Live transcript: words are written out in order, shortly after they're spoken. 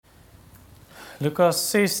Lukas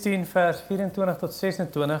 16 vers 24 tot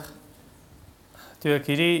 26, toe ek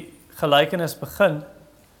hierdie gelykenis begin,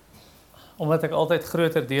 omdat ek altyd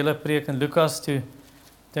groter dele preek in Lukas toe,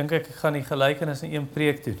 dink ek gaan die gelykenis in een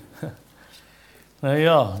preek doen. Nou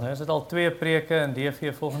ja, nou is dit al 2 preke in DV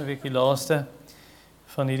volgende week die laaste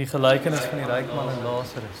van hierdie gelykenis van die ryk man en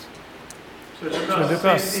Lazarus. So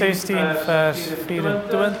Lukas 16 vers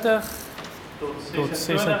 24 tot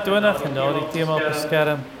 26 en daar die tema op die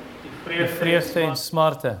skerm, die vreugde en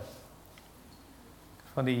smarte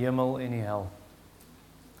van die hemel en die hel.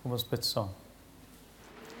 Kom ons bid saam.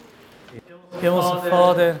 Hemelse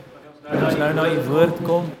Vader, as ons nou na u woord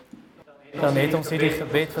kom, dan het ons hierdie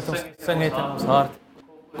gebed wat ons gesing het in ons hart.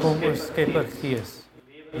 Kom o Skepper Gees,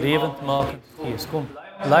 lewendmakende Gees, kom,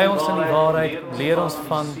 lei ons in die waarheid, leer ons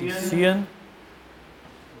van die Seun,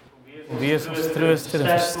 wees ons trooster en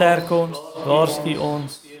versterk ons, waarsku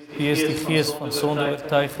ons, wees die Gees van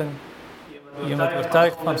sondeoortuiging, iemand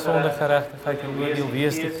oortuig van sonde, geregtigheid en oordeel,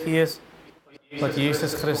 wees die Gees wat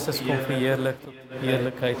Jesus Christus kom verheerlik tot die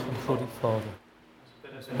heerlikheid van God die Vader.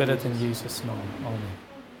 Ons bid dit in Jesus naam. Amen.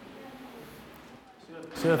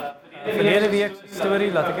 So, verlede week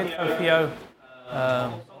storie, laat ek net vir jou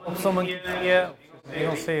opsomming gee,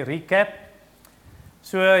 Engels sê recap.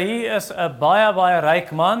 So, hier is 'n baie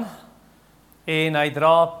ryk man en hy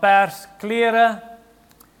dra pers klere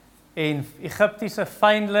en Egiptiese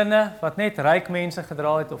fynlinne wat net ryk mense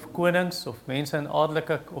gedra het of konings of mense in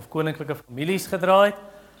adelike of koninklike families gedra het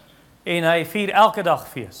en hy vier elke dag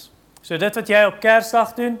fees. So dit wat jy op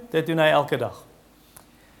Kersdag doen, dit doen hy elke dag.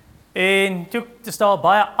 En toe is daar 'n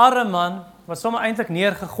baie arme man wat sommer eintlik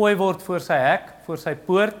neergegooi word voor sy hek, voor sy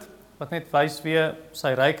poort, wat net wys weer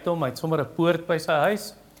sy rykdom, hy het sommer 'n poort by sy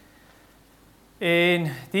huis.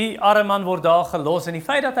 En die arme man word daar gelos en die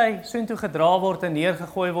feit dat hy soontoe gedra word en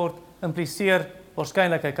neergegooi word, impliseer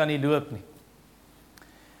waarskynlik hy kan nie loop nie.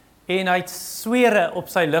 En hy het swere op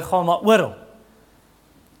sy liggaam maar oral.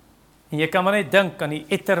 En jy kan maar net dink aan die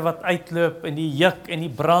etter wat uitloop en die juk en die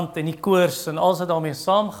brand en die koors en alles wat daarmee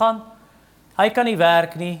saamgaan. Hy kan nie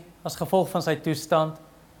werk nie as gevolg van sy toestand.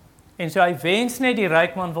 En so hy wens net die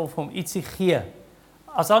ryk man wil vir hom ietsie gee.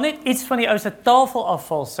 As daar net iets van die ou se tafel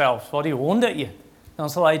afval selfs, waar die honde eet, dan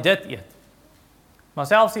sal hy dit eet. Maar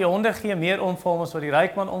selfs die honde gee meer om vir hom as wat die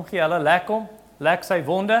ryk man omgee, hulle lek hom, lek sy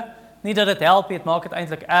wonde. Nie dat dit help, het maak dit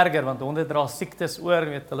eintlik erger, want honde dra siektes oor,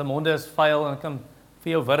 weet, hulle monde is vuil en kan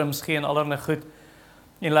vir jou wurms gee en allerlei goed,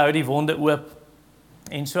 en hulle hou die wonde oop.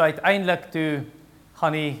 En so uiteindelik toe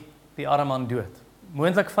gaan die arme man dood.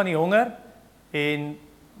 Moontlik van die honger en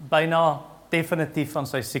byna definitief van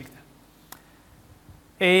sy siekte.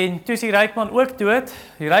 En toe is die ryk man ook dood.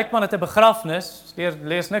 Die ryk man het 'n begrafnis.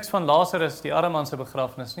 Lees niks van Lazarus, die arme man se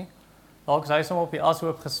begrafnis nie. Dalk is hy sommer op die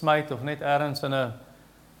ashoop gesmyt of net ergens in 'n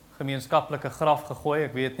gemeenskaplike graf gegooi,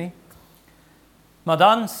 ek weet nie. Maar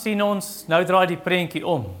dan sien ons, nou draai die prentjie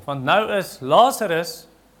om, want nou is Lazarus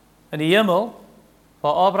in die hemel,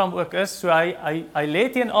 waar Abraham ook is, so hy lê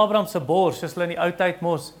teen Abraham se bors, soos hulle in die ou tyd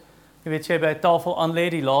mos, jy weet jy by 'n tafel aanlê,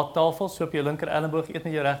 die laattafel, so op jou linker elmboog eet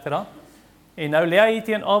met jou regterhand. En nou lê hy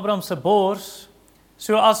teen Abraham se bors,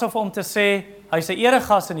 so asof om te sê, hy's 'n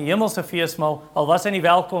eregas in die hemelse feesmaal, al was hy nie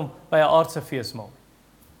welkom by 'n aardse feesmaal.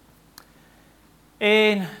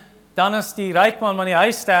 En dan as die ryk man wanneer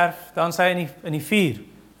hy sterf, dan sy in die vuur,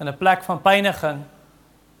 in 'n plek van pyniging,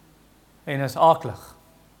 en is aaklig.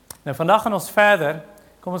 Nou vandag gaan ons verder,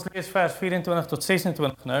 kom ons lees vers 24 tot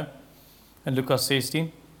 26 nou, in Lukas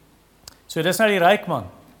 16. So dis nou die ryk man,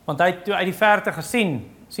 want hy het toe uit die verte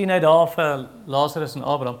gesien, sien hy daar vir Lazarus en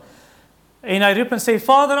Abraham. En hy roep en sê,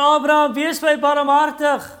 Vader Abraham, wees my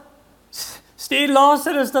barmhartig. Stuur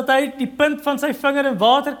Lazarus dat hy die punt van sy vinger in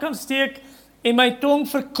water kan steek en my tong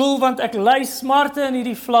verkoel, want ek ly smarte in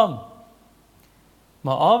hierdie vlam.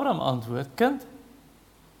 Maar Abraham antwoord, kind,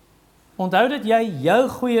 onthou dat jy jou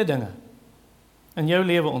goeie dinge in jou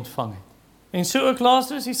lewe ontvang het. En so ook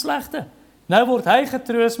Lazarus die slegte. Nou word hy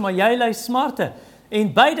getroos, maar jy ly smarte.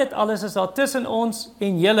 En by dit alles is daar tussen ons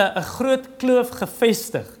en julle 'n groot kloof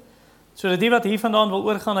gevestig, sodat die wat hiervandaan wil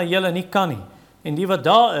oorgaan na julle nie kan nie, en die wat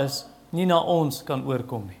daar is, nie na ons kan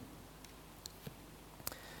oorkom nie.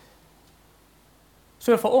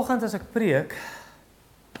 So vanoggend as ek preek,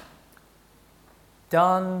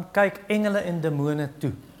 dan kyk engele en demone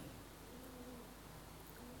toe.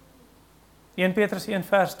 1 Petrus 1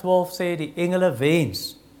 vers 12 sê die engele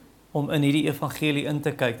wens om in hierdie evangelie in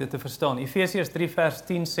te kyk, dit te verstaan. Efesiërs 3 vers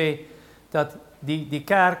 10 sê dat die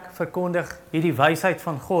kerk verkondig hierdie wysheid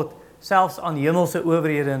van God selfs aan hemelse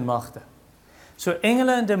owerhede en magte. So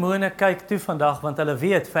engele en demone kyk toe vandag, want hulle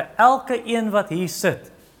weet vir elke een wat hier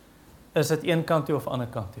sit, is dit een kant toe of ander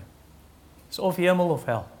kant toe. Dis of hemel of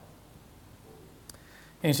hel.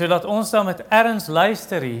 En so laat ons dan met erns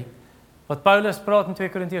luister hier, wat Paulus praat in 2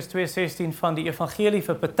 Korintiërs 2:16 van die evangelie.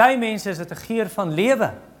 Vir party mense is dit 'n geur van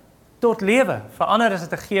lewe tot lewe, vir ander is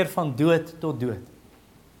dit 'n geur van dood tot dood.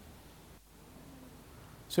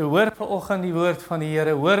 So hoor vanoggend die woord van die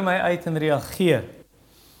Here, hoor my uit en reageer.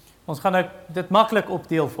 Ons gaan nou dit maklik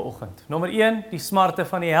opdeel vanoggend. Nommer 1, die smarte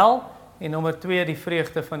van die hel, en nommer 2, die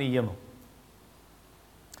vreugde van die hemel.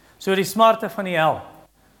 So die smarte van die hel.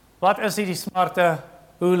 Wat is die smarte?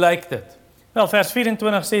 Hoe lyk dit? Wel, vers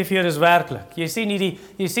 24 sê vir jou dis werklik. Jy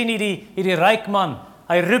sien hierdie ryk man,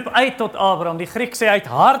 hy roep uit tot Abraham. Die Griek sê hy het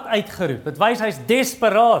hard uitgeroep. Dit wys hy's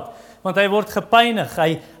desperaat, want hy word gepynig.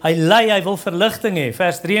 Hy ly, hy wil verligting hê.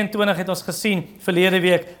 Vers 23 het ons gesien verlede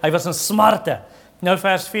week, hy was in smarte. Nou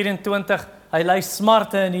vers 24, hy ly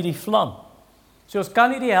smarte in hierdie vlam. So ons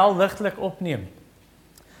kan nie die hel ligtelik opneem nie.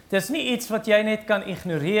 Dis nie iets wat jy net kan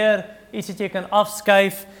ignoreer, iets wat jy kan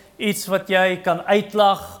afskuif, iets wat jy kan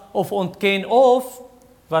uitlag of ontken, of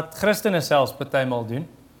wat Christene selfs partymal doen,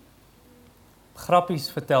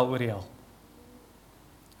 grappies vertel oor die hel.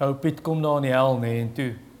 Ou Piet kom daar in die hel, nee, en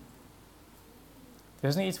toe.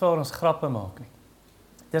 Dis nie iets waar ons grappe maak nie.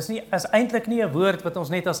 Dis eintlik nie 'n woord wat ons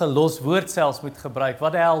net as 'n los woord selfs moet gebruik.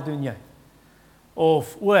 Wat die hel doen jy?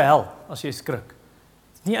 Of o hel, as jy skrik.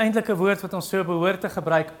 Dis nie eintlik 'n woord wat ons so behoort te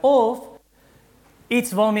gebruik, of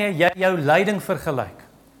iets waarmee jy jou lyding vergelyk.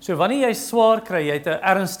 So wanneer jy swaar kry, jy het 'n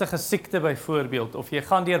ernstige siekte byvoorbeeld, of jy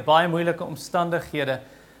gaan deur baie moeilike omstandighede,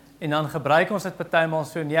 en dan gebruik ons dit partymal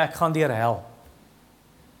so, nee, ek gaan deur hel.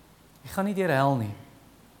 Jy gaan nie deur hel nie.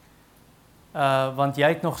 Want jy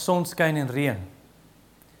het nog sonskyn en reën,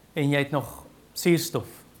 en jy het nog suurstof,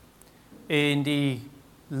 en die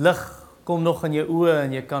lig kom nog in jou oë,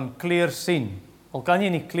 en jy kan kleur sien. Al kan jy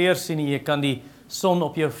nie kleur sien nie, jy kan die son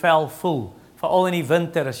op jou vel voel, veral in die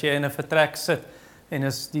winter, as jy in 'n vertrek sit, en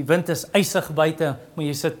as die wind is ysig buite, moet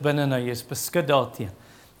jy sit binne nou, jy is beskut daarteen.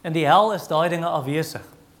 In die hel is daai dinge afwesig.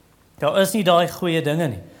 Daar is nie daai goeie dinge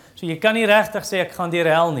nie. So jy kan nie regtig sê ek gaan deur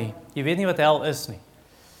hel nie. Jy weet nie wat hel is nie.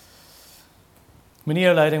 Moenie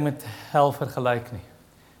jou lyding met hel vergelyk nie.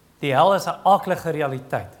 Die hel is 'n aaklige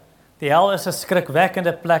realiteit. Die hel is 'n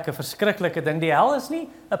skrikwekkende plek, 'n verskriklike ding. Die hel is nie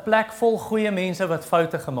 'n plek vol goeie mense wat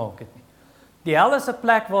foute gemaak het nie. Die hel is 'n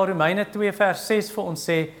plek waar Romeine 2 vers 6 vir ons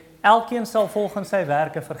sê, elkeen sal volgens sy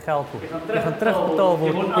werke vergeld word. Jy gaan terugbetaal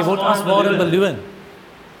word. Jy word as ware beloon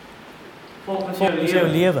volgens jou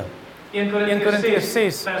lewe. 1 Korintiërs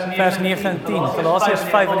 6 vers 9 en 10, Galasiërs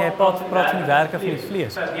 5 wanneer hy praat van die werke van die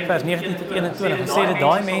vlees. Vers 19 tot 21 en sê dat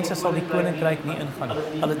daai mense sal die koninkryk nie ingaan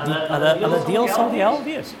nie. Hulle deel sal die hel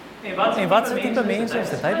wees. En wat se tipe mense is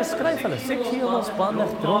dit? Hy beskryf hulle seksueel losbandig,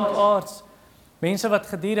 dronkaards, mense wat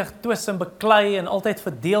gedurig twis en beklei en altyd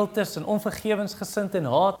verdeeld is en onvergewensgesind en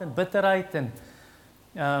haat en bitterheid en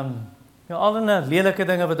allerlei lelike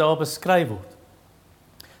dinge wat daar beskryf word.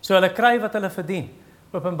 So hulle kry wat hulle verdien.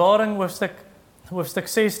 Openbaring hoofstuk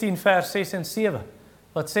 16 vers 6 en 7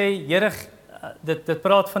 wat sê Here, dit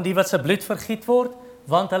praat van die wat se bloed vergiet word,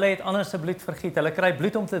 want hulle het ander se bloed vergiet. Hulle kry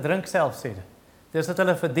bloed om te drink self, sê dit. Dis wat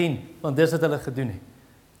hulle verdien, want dis wat hulle gedoen het.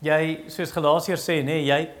 Jy, soos Galasiërs sê, nee,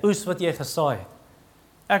 jy oes wat jy gesaai het.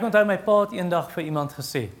 Ek onthou my pa het eendag vir iemand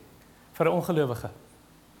gesê, vir 'n ongelowige.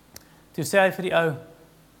 Toe sê hy vir die ou,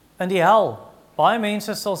 in die hel, baie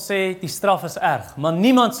mense sal sê die straf is erg, maar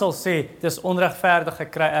niemand sal sê dis onregverdig,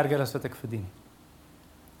 ek kry erger as wat ek verdien.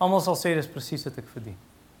 Almal sal sê dis presies wat ek verdien.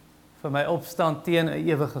 Vir my opstand teen 'n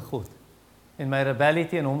ewige God en my rebellie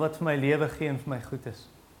teen hom wat vir my lewe gee en vir my goed is.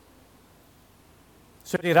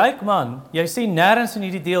 So die ryk man, jy sien nêrens in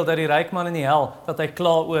hierdie deel dat die ryk man in die hel dat hy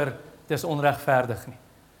kla oor dis onregverdig nie.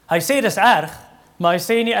 Hy sê dis erg, maar hy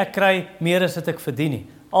sê nie ek kry meer as wat ek verdien nie.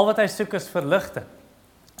 Al wat hy soek is verligting.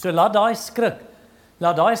 So laat daai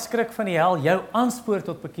skrik van die hel jou aanspoor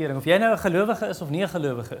tot bekering, of jy nou 'n gelowige is of nie 'n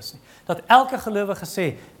gelowige is nie. Dat elke gelowige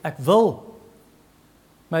sê, ek wil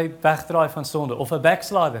my wegdraai van sonde, of 'n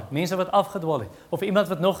backslider, mense wat afgedwaal het, of iemand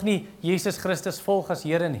wat nog nie Jesus Christus volg as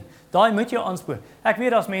Here nie. Daai moet jou aanspoor. Ek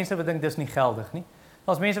weet daar's mense wat dink dis nie geldig nie.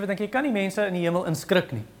 Daar's mense wat dink jy kan nie mense in die hemel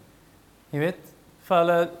inskrik nie. Jy weet, vir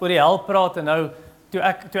hulle oor die hel praat en nou toe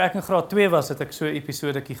ek in graad 2 was, het ek so 'n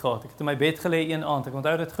episodetjie gehad. Ek het in my bed gelê een aand, ek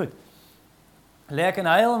onthou dit goed. Lê ek en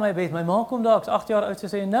huil in my bed. My ma kom daar, ek's 8 jaar oud, sy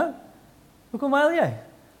sê, "Nou, hoekom huil jy?"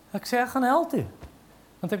 Ek sê ek gaan hel toe.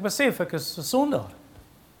 Want ek besef ek is 'n sondaar.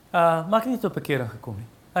 Maar ek het nie tot bekering gekom nie.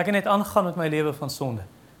 Ek het net aangegaan met my lewe van sonde.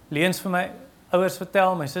 Leuns vir my ouers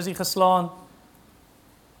vertel, my sussie geslaan,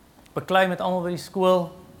 beklei met almal by die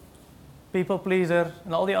skool, people pleaser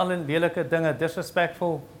en al die ander lelike dinge,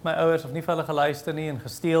 disrespectful my ouers of nie vir hulle geluister nie en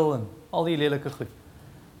gesteel en al die lelike goed.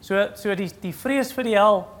 So die vrees vir die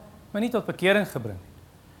hel, maar nie tot bekering gebring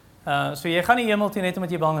nie. So jy gaan nie hemel toe net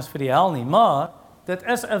omdat jy bang is vir die hel nie, maar dit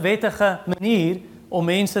is 'n wettige manier om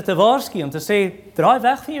mense te waarsku, om te sê, draai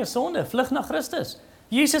weg van jou sonde, vlug na Christus.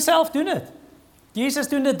 Jesus self doen dit. Jesus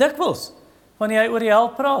doen dit dikwels, wanneer hy oor die hel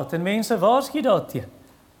praat, en mense waarsku daarteen.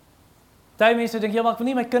 Party mense dink, ja, maar ek wil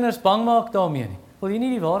nie my kinders bang maak daarmee nie. Wil jy nie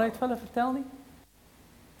die waarheid vir hulle vertel nie?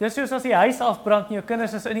 Dis soos as die huis afbrand en jou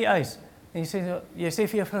kinders is in die huis, en jy sê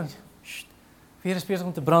vir jou vrou, sst, weer is besig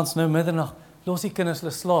om te brand, nou middernag, los die kinders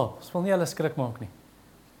hulle slaap, ons wil nie hulle skrik maak nie.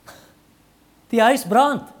 Die huis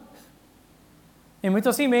brand. En moet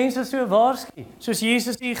ons nie mense so waarsku, soos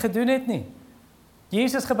Jesus hier gedoen het nie.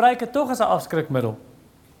 Jesus gebruik dit tog as 'n afskrikmiddel,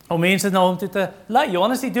 om mense na hom toe te lei.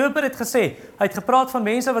 Johannes die Doper het gesê, hy het gepraat van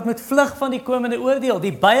mense wat moet vlug van die komende oordeel.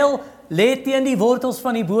 Die byl lê teen die wortels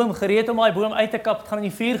van die boom, gereed om daai boom uit te kap, het gaan in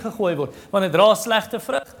die vuur gegooi word, want dit dra slegte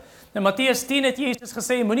vrug. In Matteus 10 het Jesus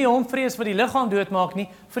gesê, moenie hom vrees wat die liggaam doodmaak nie,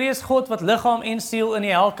 vrees God wat liggaam en siel in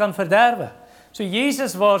die hel kan verderwe. So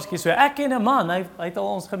Jesus waarsku, so ek ken 'n man, hy het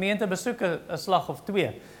al ons gemeente besoek 'n slag of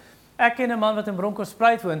 2. Ek ken 'n man wat in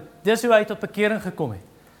Bronkhorstspruit woon, dis hoe hy tot bekering gekom het.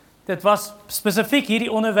 Dit was spesifiek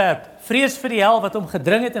hierdie onderwerp, vrees vir die hel wat hom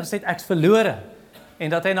gedring het en gesê ek's verlore, en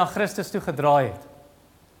dat hy na Christus toe gedraai het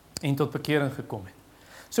en tot bekering gekom het.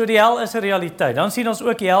 So die hel is 'n realiteit. Dan sien ons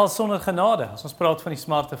ook die hel sonder genade. As ons praat van die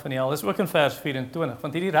smarte van die hel, is ook in vers 24,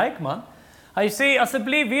 want hierdie ryk man, hy sê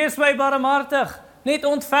asseblief wees my barmhartig, net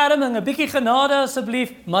ontferming, 'n bietjie genade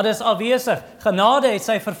asseblief, maar dis afwesig. Genade het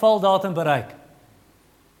sy vervaldatum bereik,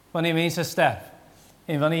 wanneer mense sterf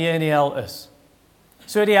en wanneer jy in die hel is.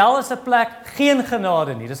 So die hel is 'n plek geen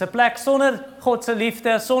genade nie. Dis 'n plek sonder God se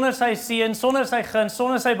liefde, sonder sy seën, sonder sy guns,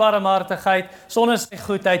 sonder sy barmhartigheid, sonder sy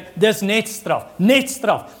goedheid. Dis net straf, net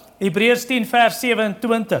straf. Hebreërs 10 vers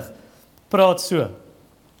 27 praat so.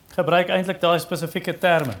 Gebruik eintlik daai spesifieke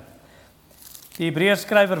terme. Die Hebreërs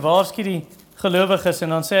skrywer waarsku die gelowiges en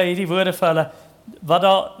dan sê hy hierdie woorde vir hulle: wat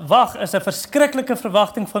daar wag is 'n verskriklike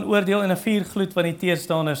verwagting van oordeel en 'n vuurgloed wat die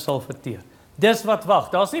teerstanders sal verteer. Dis wat wag.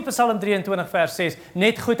 Daar's nie Psalm 23 vers 6,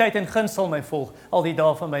 net goedheid en guns sal my volg al die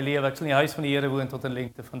dae van my lewe. Ek sal in die huis van die Here woon tot in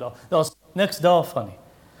lengte van dae. Daar's niks daarvan nie.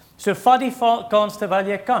 So vat die kans terwyl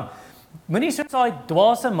jy kan. Moenie soos daai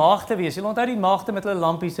dwaase maagde wees. Jy onthou die maagde met hulle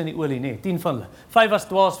lampies in die olie, nee, 10 van hulle. 5 was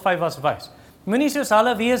dwaas, 5 was wys. Moenie soos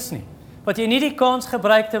hulle wees nie. Wat jy nie die kans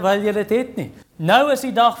gebruik terwyl jy dit het nie. Nou is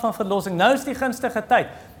die dag van verlossing. Nou is die gunstige tyd.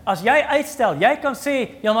 As jy uitstel, jy kan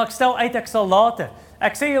sê, ja, maar ek stel uit, ek sal later.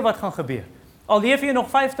 Ek sê jou wat gaan gebeur. Al leef jy nog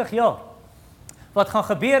 50 jaar. Wat gaan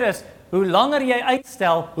gebeur is, hoe langer jy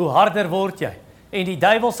uitstel, hoe harder word jy. En die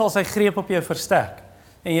duiwel sal sy greep op jou versterk.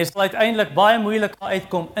 En jy sal uiteindelik baie moeilik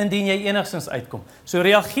uitkom, indien jy enigstens uitkom. So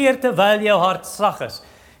reageer terwyl jou hart sag is.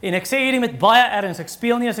 En ek sê hierdie met baie erns, ek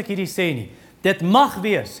speel nie as ek hierdie sê nie. Dit mag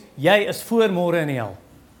wees, jy is voor môre in die hel.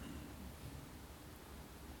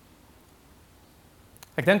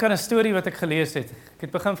 Ek dink aan 'n storie wat ek gelees het. Ek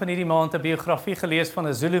het begin van hierdie maand 'n biografie gelees van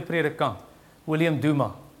 'n Zulu predikant, William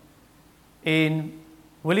Duma. En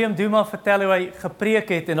William Duma vertel hoe hy gepreek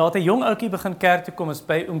het en daar het 'n jong ouetjie begin kerk toe kom, is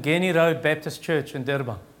by Umgeni Road Baptist Church in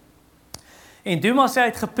Durban. En Duma sê hy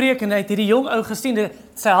het gepreek en hy het hierdie jong ou gesien,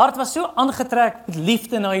 sy hart was so aangetrek met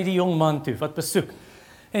liefde na hierdie jong man toe, wat besoek.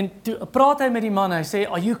 En toe praat hy met die man, hy sê,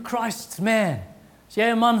 "Are you Christ's man? Is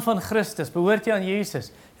jy 'n man van Christus? Behoort jy aan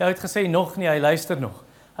Jesus?" Hy het gesê, "Nog nie, hy luister nog.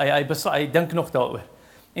 Hy dink nog daaroor."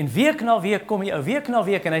 En week na week kom hy, week na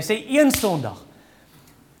week, en hy sê, een Sondag,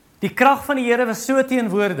 die krag van die Here was so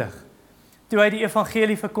teenwoordig, toe hy die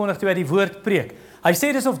evangelie verkondig, toe hy die woord preek. Hy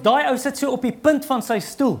sê, dis of daai ou sit so op die punt van sy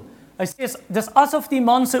stoel. Hy sê, dis asof die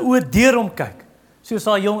man se oë deur hom kyk. Soos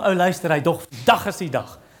daai jong ou luister, hy dog, dag is die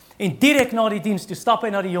dag. En direk na die diens, toe stap hy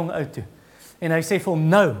na die jong ou toe. En hy sê vir hom,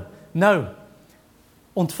 nou,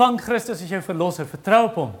 ontvang Christus as jou verlosser, vertrou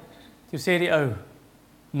op hom. Toe sê die ou,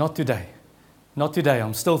 not today,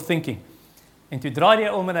 I'm still thinking. En toe draai hy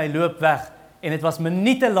om en hy loop weg. En dit was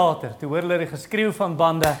minute later, toe hoor hulle die geskreeu van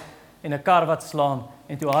bande en 'n kar wat slaan.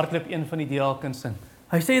 En toe hardloop een van die diakens in.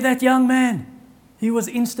 Hy sê, that young man, he was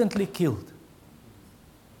instantly killed.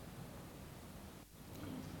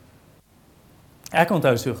 Ek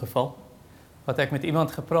onthou so 'n geval, wat ek met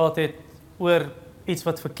iemand gepraat het oor iets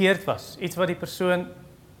wat verkeerd was, iets wat die persoon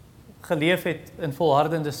geleef het in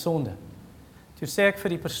volhardende sonde. Toe sê ek vir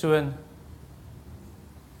die persoon,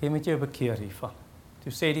 jy moet jou bekeer hiervan.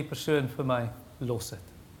 Toe sê die persoon vir my, los dit.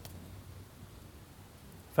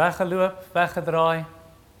 Weggeloop, weggedraai.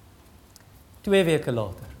 2 weke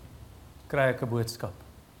later, kry ek 'n boodskap.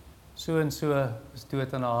 So en so is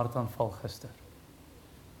dood aan 'n hartaanval gister.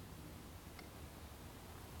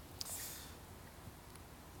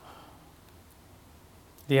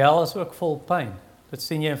 Die hel is ook vol pyn. Dit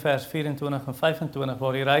sien jy in vers 24 en 25,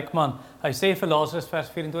 waar die ryk man, hy sê vir Lazarus, vers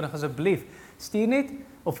 24, asseblief, stuur net,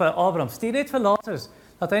 of vir Abraham, stuur net vir Lazarus,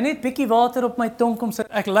 dat hy net bietjie water op my tong kom sit,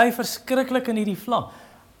 ek ly verskriklik in hierdie vlam.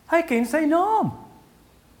 Hy ken sy naam.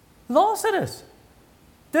 Lazarus.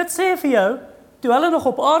 Dit sê vir jou, toe hulle nog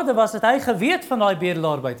op aarde was, het hy geweet van daai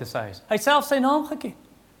bedelaar buite sy huis. Hy het self sy naam geken.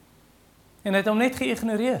 En hy het hom net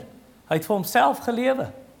geïgnoreer. Hy het vir homself gelewe.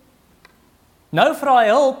 Nou vra hy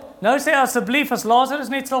hulp, nou sê asseblief as Lazarus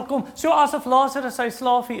net sal kom, so asof Lazarus sy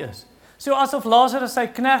slaafie is. So asof Lazarus sy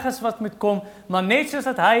knegg is wat moet kom, maar net soos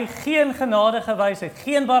dat hy geen genade gewys het,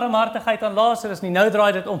 geen barmhartigheid aan Lazarus nie, nou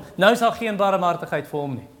draai dit om. Nou is daar geen barmhartigheid vir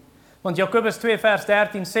hom nie. Want Jakobus 2 vers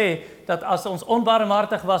 13 sê, dat as ons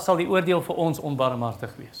onbarmhartig was, sal die oordeel vir ons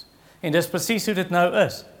onbarmhartig wees. En dis presies hoe dit nou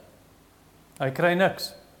is. Hy kry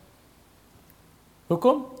niks.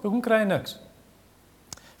 Hoekom? Hoekom kry hy niks?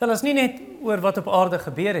 Dit is nie net oor wat op aarde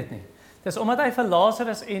gebeur het nie. Dis omdat hy vir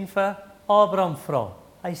Lazarus en vir Abraham vra.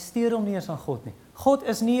 Hy steur hom nie eens aan God nie. God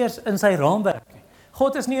is nie eens in sy raamwerk nie.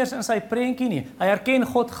 God is nie eens in sy prentjie nie. Hy herken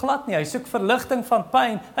God glad nie. Hy soek verligting van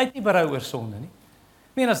pyn. Hy het nie berou oor sonde nie.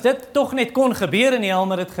 As dit tog net kon gebeur in die hel,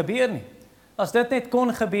 maar dit gebeur nie. As dit net kon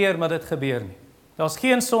gebeur, maar dit gebeur nie. Daar's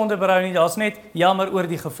geen sonde berou nie, daar's net jammer oor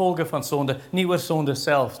die gevolge van sonde, nie oor sonde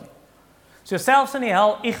selfs nie. So selfs in die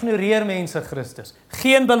hel ignoreer mense Christus.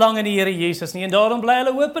 Geen belang in die Here Jesus nie, en daarom bly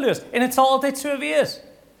hulle hopeloos, en dit sal altyd so wees.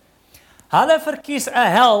 Hulle verkies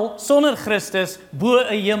 'n hel sonder Christus bo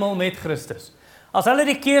 'n hemel met Christus. As hulle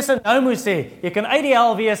die keuse nou moet sê, jy kan uit die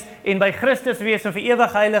hel wees en by Christus wees en vir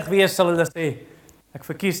ewig heilig wees, sal hulle sê, ek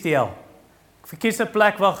verkies die hel. Ek verkies 'n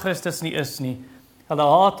plek waar Christus nie is nie. Hulle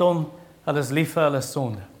haat hom, hulle is lief vir hulle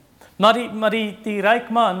sonde. Maar die ryk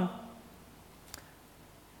man,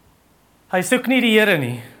 hy soek nie die Here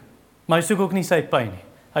nie, maar hy soek ook nie sy pyn nie.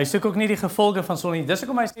 Hy soek ook nie die gevolge van sonde nie. Dis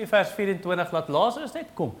hoekom hy sê vers 24, laat Lazarus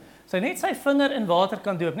net kom. Sy net sy vinger in water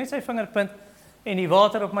kan doop, net sy vingerpunt en die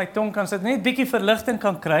water op my tong kan sit, net bietjie verligting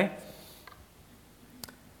kan kry.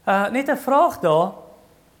 Net 'n vraag daar,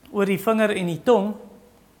 oor die vinger en die tong,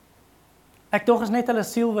 ek dog is net hulle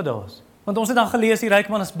siel wat daar is. Want ons het dan gelees, die ryk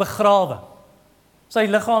man is begrawe. Sy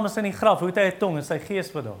liggaam is in die graf, hoe het hy 'n tong, en sy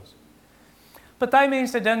gees wat daar is. Party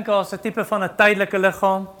mense dink as 'n tipe van 'n tydelike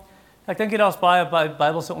liggaam. Ek dink daar's baie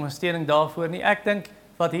Bybelse ondersteuning daarvoor nie. Ek dink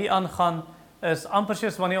wat hier aangaan is amper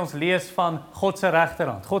soos wanneer ons lees van God se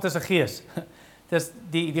regterhand. God is 'n gees. Dis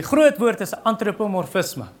die groot woord is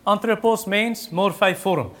antropomorfisme. Anthropos mens, morphai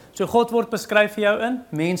vorm. So God word beskryf vir jou in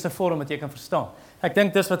mensevorm wat jy kan verstaan. Ek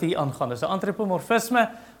dink dis wat hier aangaan. Dis 'n antropomorfisme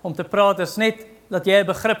om te praat is net dat jy 'n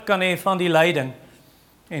begrip kan hê van die lyding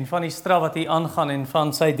en van die straf wat hier aangaan en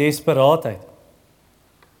van sy desperaatheid.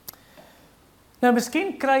 Nou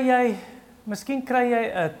miskien kry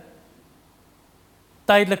jy 'n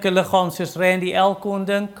tydelike liggaam soos Randy Elkon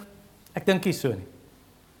dink. Ek dink nie so nie.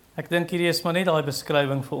 Ek dink hierdie is maar net daai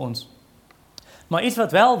beskrywing vir ons. Maar iets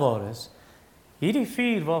wat wel waar is, hierdie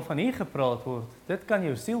vuur waarvan hier gepraat word, dit kan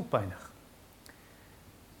jou siel pynig.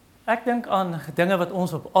 Ek dink aan dinge wat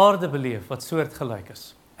ons op aarde beleef, wat soortgelyk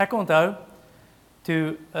is. Ek onthou,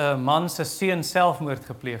 toe 'n man se seun selfmoord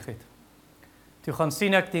gepleeg het. Toe gaan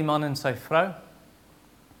sien ek die man en sy vrou,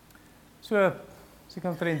 so seker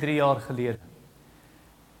omtrent 3 jaar gelede.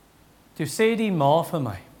 Toe sê die ma vir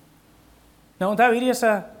my, nou onthou, hierdie is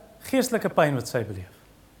 'n geestelike pyn wat sy beleef.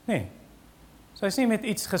 Nee, sy is nie met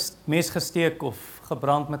iets mes gesteek of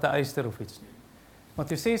gebrand met 'n yster of iets nie. Maar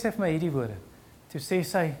toe sê sy vir my hierdie woorde, toe sê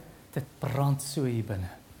sy, dit brand so hier binne.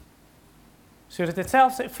 So dit het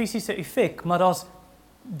selfs 'n fisiese effek, maar daar's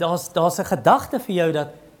 'n gedagte vir jou dat,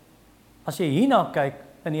 as jy hierna kyk,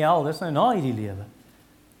 in die hel, dis nou na hierdie lewe,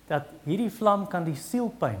 dat hierdie vlam kan die siel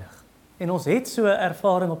pynig. En ons het so 'n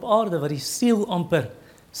ervaring op aarde, wat die siel amper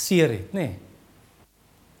seer het, nee,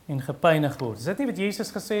 en gepynig word. Is dit nie wat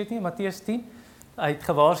Jesus gesê het nie, Matteus 10? Hy het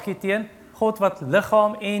gewaarsku teen God wat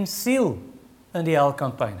liggaam en siel in die hel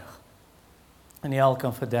kan pynig, in die hel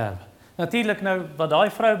kan verderwe. Natuurlik nou, wat daai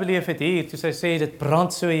vrou beleef het hier, toe sy sê, dit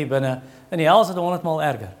brand so hier binne, in die hel is dit 100 maal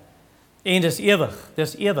erger. En dis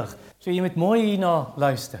ewig. So jy moet mooi hierna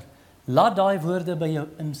luister. Laat daai woorde by jou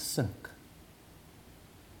insink.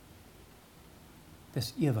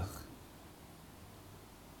 Dis ewig.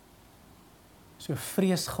 So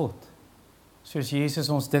vrees God, soos Jesus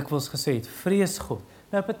ons dikwels gesê het, vrees God.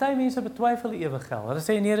 Nou party mense betwyfel die ewige hel. Hulle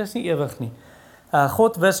sê nee, dis nie ewig nie.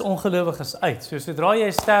 God wis ongelowiges uit. So sodra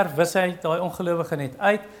jy sterf, wis hy daai ongelowige net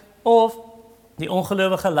uit, of die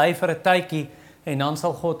ongelowige ly vir 'n tydjie en dan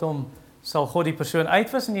sal God die persoon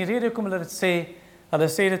uitwis. En die rede hoekom hulle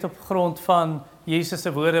sê dit op grond van Jesus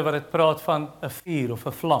se woorde wat dit praat van 'n vuur of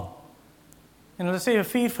 'n vlam. En hulle sê 'n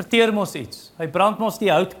vuur verteer mos iets. Hy brand mos die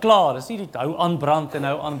hout klaar. Dis nie dit hou aanbrand en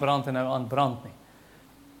hou aanbrand en hou aanbrand nie.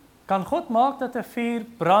 Kan God maak dat 'n vuur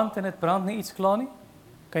brand en dit brand nie iets klaar nie?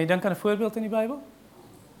 Kan jy dink aan 'n voorbeeld in die Bybel?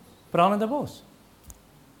 Brandende bos.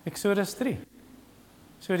 Eksodus 3.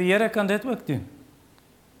 So die Here kan dit ook doen.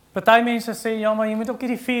 Party mense sê, ja, maar jy moet ook nie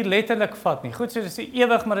die vuur letterlik vat nie. Goed, so dis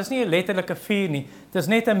ewig, maar dis nie 'n letterlike vuur nie. Dis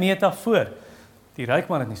net 'n metafoor. Die ryk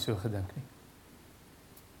man het nie so gedink nie.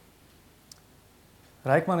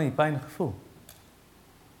 Ryk man het die pyn gevoel.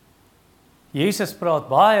 Jesus praat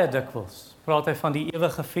baie dikwels. Praat hy van die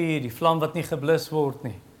ewige vuur, die vlam wat nie geblus word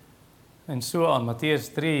nie. En so aan, Matteus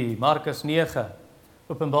 3, Markus 9,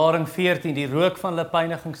 Openbaring 14, die rook van hulle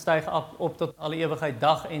pyniging styg op tot alle ewigheid,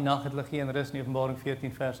 dag en nag het hulle geen rus nie, Openbaring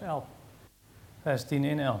 14 vers 11. Vers 10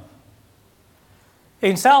 en 11.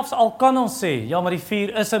 En selfs al kan ons sê, ja, maar die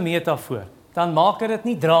vuur is 'n metafoor, dan maak dit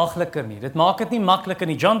nie draagliker nie. Dit maak dit nie makliker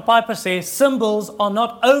nie. John Piper sê, symbols are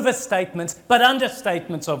not overstatements, but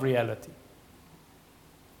understatements of reality.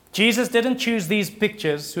 Jesus didn't choose these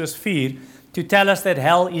pictures, soos vuur, to tell us that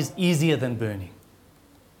hell is easier than burning.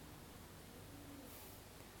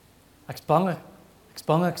 Ek's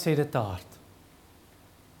bang ek sê dit te hard.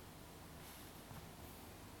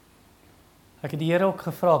 Ek het die Here ook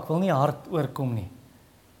gevra, ek wil nie hard oorkom nie,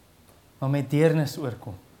 maar met deernis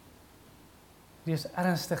oorkom. Dit is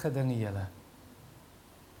ernstige dinge, julle.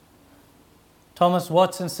 Thomas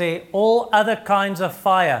Watson sê, all other kinds of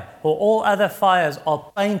fire, or all other fires are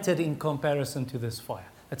painted in comparison to this fire.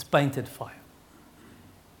 It's painted fire.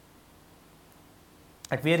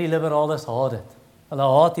 Ek weet die liberales haat dit. Hulle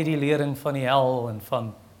haat hierdie lering van die hel en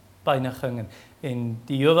van pyniging en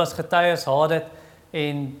die Jehovah's getuies haat dit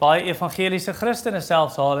en baie evangeliese Christene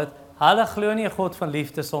selfs haat dit. Hulle glo nie 'n God van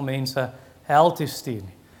liefde sal mense hel toe stuur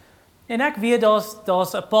nie. En ek weet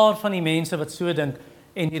daar's 'n paar van die mense wat so dink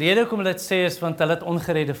en die rede hoekom hulle dit sê is want hulle het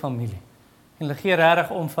ongeredde familie. En hulle gee regtig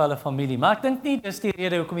om vir hulle familie. Maar ek dink nie dis die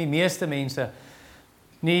rede hoekom die meeste mense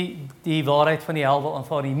nie die waarheid van die hel wil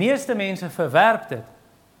aanvaar nie. Die meeste mense verwerp dit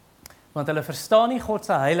want hulle verstaan nie God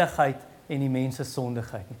se heiligheid en die mens se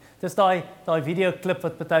sondigheid nie. Dis daai videoklip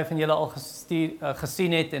wat party van julle al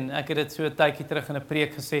gesien het en ek het dit so 'n tydjie terug in 'n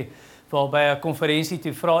preek gesê waar by 'n konferensie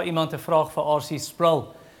toe vra iemand 'n vraag vir R.C.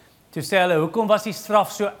 Sproul. Toe sê hulle, hoekom was die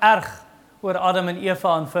straf so erg oor Adam en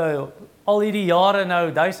Eva en vir al hierdie jare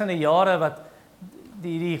nou, duisende jare wat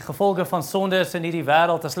die gevolge van sonde is in hierdie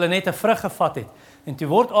wêreld as hulle net 'n vrug gevat het. En toe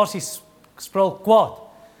word R.C. Sproul kwaad.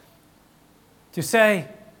 Toe sê hy,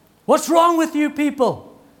 what's wrong with you people?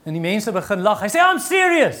 En die mense begin lag. Hy sê, I'm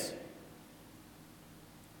serious.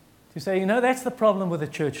 To say, you know, that's the problem with the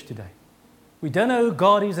church today. We don't know who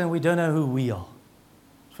God is and we don't know who we are.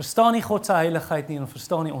 Ons verstaan nie God se heiligheid nie en ons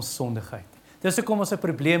verstaan nie ons sondigheid nie. Dis hoekom ons 'n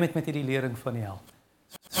probleem het met hierdie lering van die hel.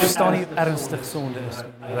 Ons verstaan nie hoe ernstig sonde is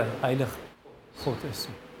nie, hoe heilig God is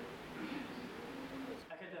nie.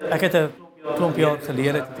 Ek het 'n klomp jaar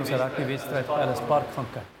gelede toe ons 'n rugbywedstryd op Ellis Park gaan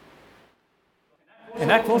kyk. En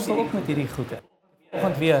ek worstel ook met hierdie goeie.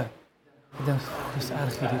 Want weer, ek dink, dis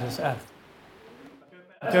erg hierdie, dis erg.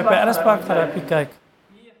 Ek het by Ellis Park gaan rugby kyk.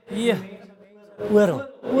 Hier, oral.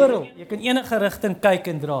 Jy kan enige rigting kyk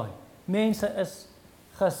en draai. Mense is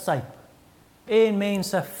gesyp. En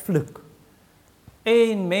mense vloek.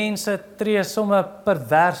 En mense tree sommer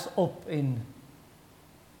pervers op en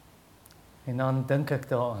dan dink ek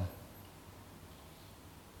daaraan.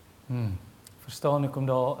 Verstaan hoekom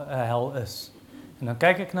daar 'n hel is. En dan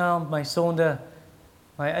kyk ek na my sonde,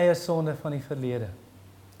 my eie sonde van die verlede.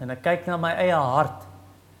 En ek kyk na my eie hart.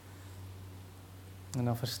 En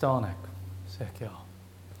dan verstaan ek, sê ek ja.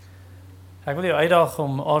 Ek wil jou uitdaag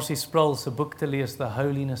om R.C. Sproul se boek te lees, The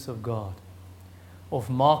Holiness of God. Of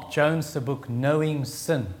Mark Jones se boek, Knowing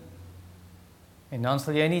Sin. En dan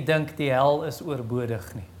sal jy nie dink die hel is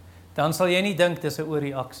oorbodig nie. Dan sal jy nie dink dis 'n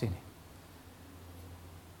oorreaksie nie.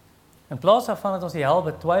 In plaas daarvan dat ons die hel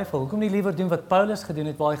betwyfel, hoekom nie liewer doen wat Paulus gedoen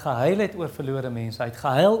het, waar hy gehuil het oor verlore mense. Hy het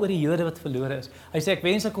gehuil oor die Jode wat verlore is. Hy sê, ek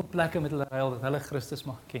wens ek kon plekke met hulle huil, dat hulle Christus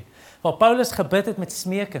mag ken. Waar Paulus gebid het met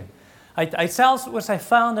smeking. Hy selfs oor sy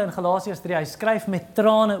vyande in Galasiërs 3, hy skryf met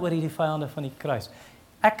trane oor hierdie vyande van die kruis.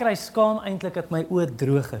 Ek kry skaam eintlik dat my oë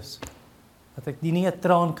droog is. Dat ek nie 'n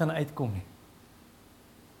traan kan uitkom nie.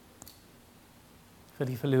 Vir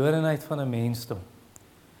die verlorenheid van 'n mensdom.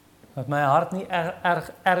 Dat my hart nie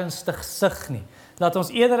erg ernstig sug nie. Laat ons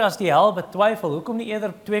eerder as die hel betwyfel. Hoekom nie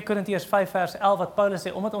eerder 2 Korintiërs 5 vers 11 wat Paulus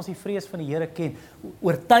sê, omdat ons die vrees van die Here ken,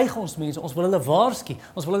 oortuig ons mense, ons wil hulle waarsku,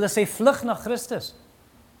 ons wil hulle sê vlug na Christus.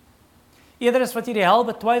 Eerder as wat jy die hel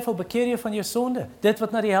betwyfel, bekeer jy van jou sonde, dit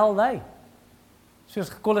wat na die hel lei. Soos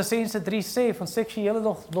Kolossense 3 sê, van seksuele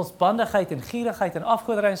losbandigheid en gierigheid en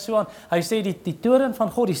afgoderry en so aan. Hy sê die toorn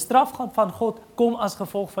van God, die straf van God, kom as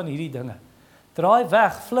gevolg van hierdie dinge. Draai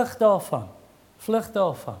weg, vlug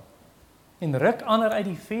daarvan. En ruk ander uit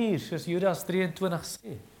die vuur, soos Judas 23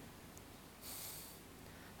 sê.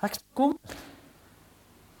 Ek kom.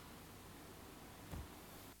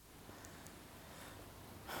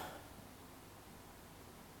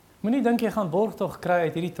 Moenie dink jy gaan borgtog kry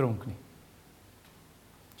uit hierdie tronk nie.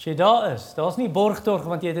 As jy daar is, daar's nie borgtog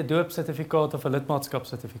want jy het 'n doopsertifikaat of 'n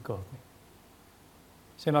lidmaatskapsertifikaat nie.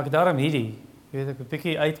 Sê maar ek daarom hierdie, jy weet ek 'n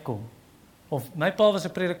bietjie uitkom. Of my pa was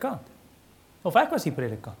 'n predikant. Of ek was die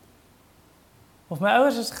predikant. Of my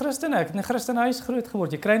ouers is Christene, ek het in 'n Christenhuis groot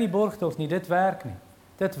geword. Jy kry nie borgtog nie, dit werk nie.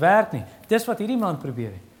 Dit werk nie. Dis wat hierdie man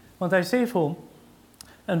probeer het. Want hy sê vir hom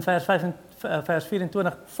in vers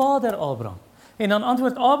 24, Vader Abraham. En dan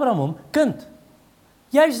antwoord Abraham hom, kind,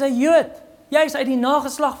 jy's 'n Jood. Jy's uit die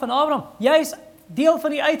nageslag van Abraham. Jy's deel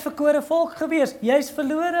van die uitverkore volk gewees. Jy's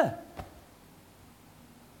verlore.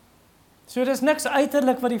 So dis niks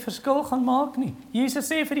uiterlik wat die verskil gaan maak nie.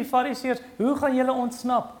 Jesus sê vir die Fariseërs, hoe gaan julle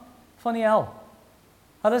ontsnap van die hel?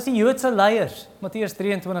 Hulle is die Joodse leiers, Matteus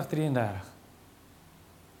 23:33.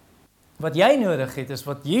 Wat jy nodig het, is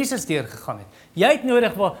wat Jesus deurgegaan het. Jy het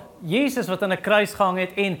nodig wat Jesus wat aan 'n kruis gehang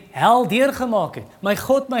het en hel deurgemaak het. My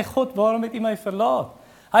God, waarom het U my verlaat?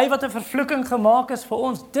 Hy wat 'n vervloeking gemaak is vir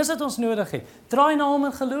ons, dis wat ons nodig het. Draai na hom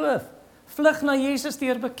in geloof. Vlug na Jesus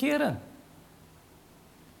deur bekering.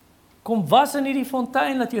 Kom was in hierdie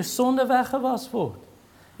fontein, dat jou sonde weggewas word.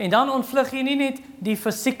 En dan ontvlug jy nie net die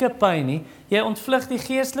fisieke pyn nie, jy ontvlug die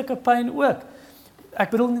geestelike pyn ook. Ek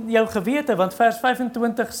bedoel jou gewete, want vers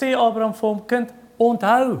 25 sê Abraham vir hom, kind,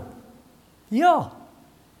 onthou. Ja,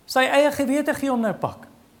 sy eie gewete gee hom nou pak.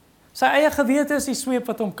 Sy eie gewete is die sweep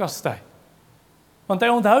wat hom kastei. Want hy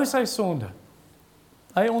onthou sy sonde.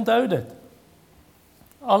 Hy onthou dit.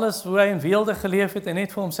 Alles hoe hy in weelde geleef het en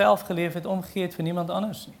net vir homself geleef het, omgegee het vir niemand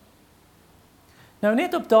anders nie. Nou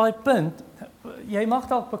net op daai punt, jy mag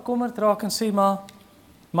dalk bekommerd raak en sê,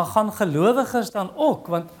 maar gaan gelowiges dan ook,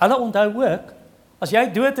 want hulle onthou ook, as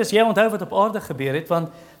jy dood is, jy onthou wat op aarde gebeur het, want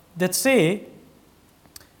dit sê,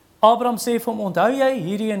 Abraham sê vir hom, onthou jy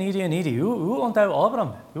hierdie en hierdie en hierdie, hoe onthou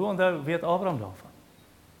Abraham dit? Hoe weet Abraham daarvan?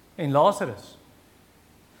 En Lazarus.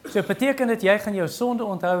 So beteken dit, jy gaan jou sonde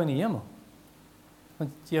onthou in die hemel,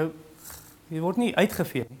 want jy word nie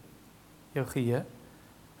uitgevee nie, jou geheue.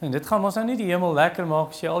 En dit gaan ons nou nie die hemel lekker maak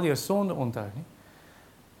as jy al jou sonde onthou nie.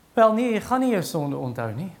 Wel nee, jy gaan nie jou sonde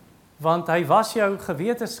onthou nie, want hy was jou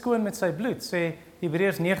gewete skoon met sy bloed, sê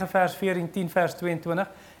Hebreërs 9 vers 14, 10 vers 22,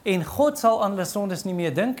 en God sal aan hulle sondes nie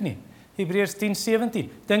meer dink nie. Hebreërs 10, 17,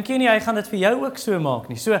 dink jy nie, hy gaan dit vir jou ook so maak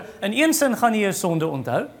nie. So, in een sin gaan jy jou sonde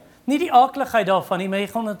onthou, nie die aakligheid daarvan nie, maar jy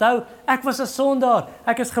gaan onthou, ek was 'n sondaar,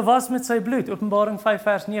 ek is gewas met sy bloed, Openbaring 5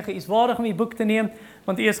 vers 9, U is waardig om die boek te neem,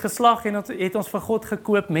 want U is geslag en het ons vir God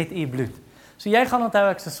gekoop met U bloed. So jy gaan onthou,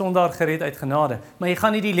 ek is 'n sondaar gered uit genade, maar jy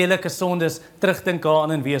gaan nie die lelike sondes terugdink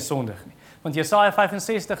daaraan en weer sondig nie. Want Jesaja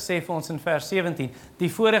 65 sê vir ons in vers 17, die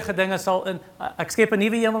vorige dinge sal ek skep 'n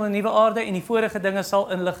nuwe hemel en 'n nuwe aarde, en die vorige dinge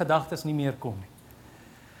sal in hulle gedagtes nie meer kom nie.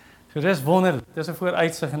 So dis wonderlik, dis 'n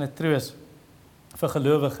vooruitsig en 'n troos vir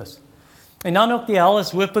gelowiges. En dan ook die hel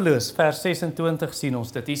is hopeloos, vers 26 sien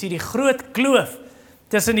ons dit. Hier is die groot kloof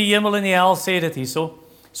tussen die hemel en die hel, sê dit hierso.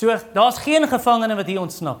 So, daar's geen gevangene wat hier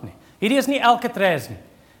ontsnap nie. Hierdie is nie Alcatraz nie.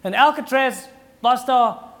 In Alcatraz was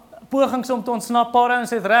daar pogings om te ontsnap, paar ouens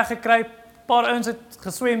het reg gekry, paar ouens het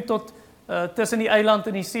geswem tot tussen die eiland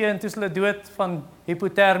en die see en toe is hulle dood van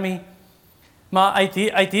hipotermie. Maar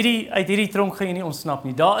uit hierdie tronk gaan jy nie ontsnap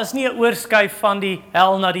nie. Daar is nie 'n oorskuif van die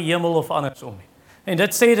hel na die hemel of andersom nie. En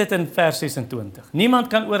dit sê dit in vers 26. Niemand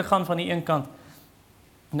kan oorgaan van die een kant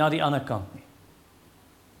na die ander kant nie.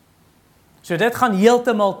 So dit gaan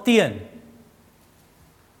heeltemal teen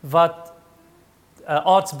wat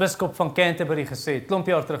aartsbiskop van Canterbury gesê het, klomp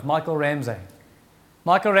jaar terug, Michael Ramsey.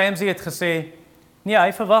 Michael Ramsey het gesê, nee,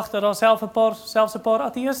 hy verwag dat daar selfs 'n paar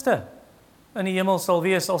ateïste in die hemel sal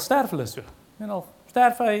wees, al sterf hulle so. En al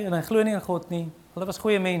sterf hy en hy glo nie in God nie. Hulle was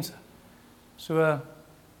goeie mense. So 'n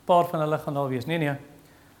paar van hulle gaan daar wees. Nee.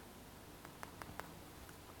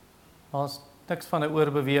 Daar's niks van 'n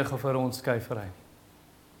oorbeweging of 'n rondskuifery nie.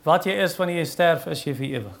 Wat jy is wanneer jy sterf, is jy vir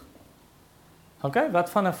ewig. Okay, wat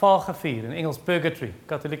van 'n vage vuur, in Engels purgatory,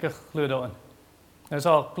 Katolieke glo daarin. Nou is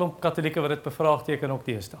al 'n klomp Katolieke wat dit bevraagteken ook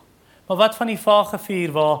deesdae. Maar wat van die vage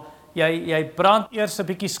vuur waar jy brand eers 'n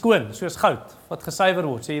bietjie skoon, soos goud wat gesuiwer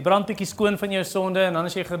word. So jy brand bietjie skoon van jou sonde en dan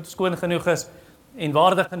as jy skoon genoeg is en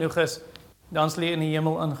waardig genoeg is, dan sal jy in die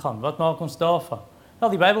hemel ingaan. Wat maak ons daarvan? Wel,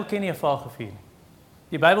 die Bybel ken nie 'n vage vuur nie.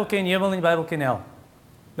 Die Bybel ken hemel en die Bybel ken hel.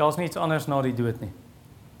 Daar's niets anders na die dood nie.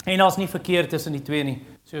 En daar's nie verkeer tussen die twee nie,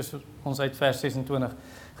 soos ons uit vers 26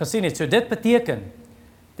 gesien het. So dit beteken,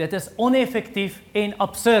 dit is oneffektief en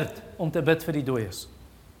absurd om te bid vir die dooies.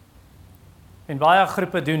 En baie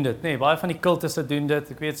groepe doen dit, nee, baie van die kultusse doen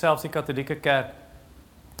dit. Ek weet selfs die Katolieke Kerk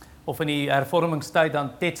of in die hervormingstyd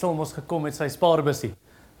dan Tetzel mos gekom met sy spaarbusie.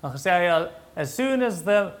 Dan gesê hy, as soon as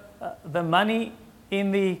the money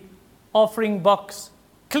in the offering box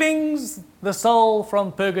clings, the soul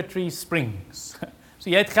from purgatory springs. So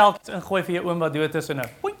jy het geld ingooi vir jou oom wat dood is en nou,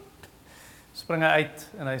 poei, spring hy uit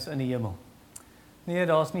en hy is in die hemel. Nee,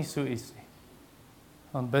 daar's nie so iets nie.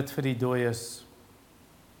 Want bid vir die dooies.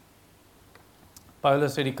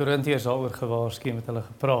 Paulus het die Korintiërs daaroor gewaarsku met hulle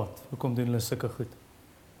gepraat. Hoekom doen hulle sulke goed?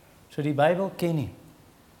 So die Bybel ken nie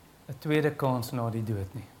 'n tweede kans na die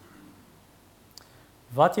dood nie.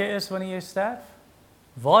 Wat jy is wanneer jy sterf,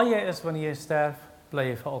 waar jy is wanneer jy sterf, bly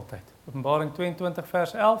jy vir altyd. Openbaring 22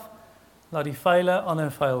 vers 11, laat die vuile aanhou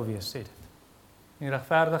vuil wees, sê dit. En die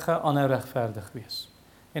regverdige aanhou regverdig wees.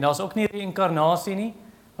 En daar's ook nie reïnkarnasie nie,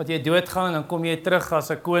 wat jy doodgaan en dan kom jy terug as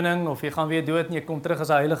 'n koning, of jy gaan weer dood en jy kom terug as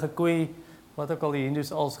 'n heilige koei, wat ook al die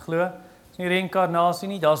Hindoes als glo. Daar's nie reïnkarnasie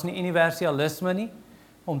nie, daar's nie universalisme nie,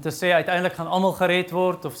 om te sê uiteindelik gaan almal gered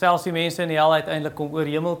word, of selfs die mense in die hel uiteindelik kom oor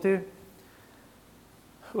hemel toe.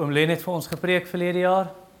 Oom Len het vir ons gepreek verlede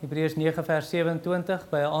jaar, Hebreërs 9 vers 27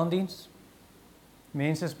 by 'n aanddiens.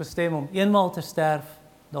 Mense is bestem om eenmaal te sterf,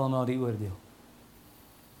 daarna die oordeel.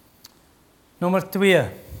 Nommer 2,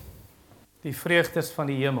 die vreugdes van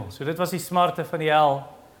die hemel. So dit was die smarte van die hel,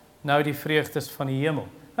 nou die vreugdes van die hemel.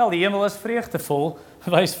 Wel, die hemel is vreugdevol,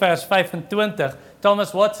 wys vers 25.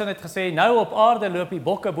 Thomas Watson het gesê, nou op aarde loop die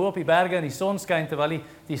bokke bo op die berge en die son skyn, terwyl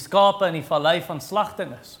die skape in die vallei van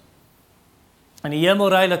slagting is. En die hemel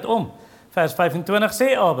ruil dit om. Vers 25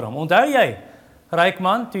 sê Abraham, onthou jy, ryk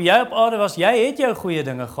man, toe jy op aarde was, jy het jou goeie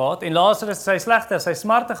dinge gehad, en Lazarus sy slegte, sy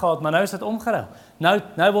smarte gehad, maar nou is dit omgeruil.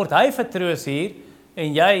 Nou word hy vertroos hier,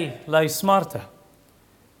 en jy ly smarte.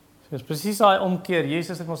 So is presies daai omkeer.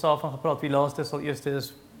 Jesus het ons daarvan gepraat, wie laaste sal eerste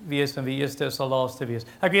wees, en wie eerste sal laaste wees.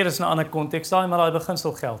 Ek weet, dit is 'n ander konteks daai, maar daai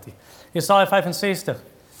beginsel geld hier. Jesaja 65,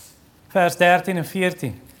 vers 13 en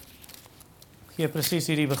 14, gee presies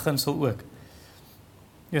hierdie beginsel ook.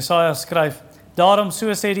 Jesaja skryf, daarom so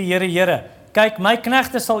sê die Here, Here, kyk, my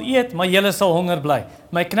knegte sal eet, maar julle sal honger bly.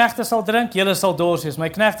 My knegte sal drink, julle sal dors wees. My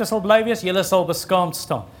knegte sal bly wees, julle sal beskaamd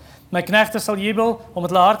staan. My knegte sal jubel,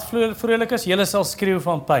 omdat hulle hart vrolik is, julle sal skreeu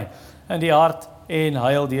van pyn in die hart en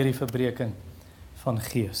huil deur die verbreking van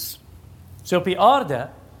gees. So op die aarde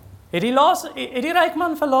het die ryk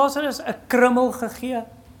man vir Lazarus 'n krummel gegee.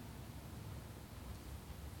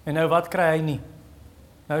 En nou wat kry hy nie?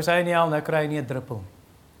 Nou is hy in die hel, nou kry hy nie 'n druppel nie.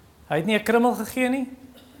 Hy het nie 'n krummel gegee nie,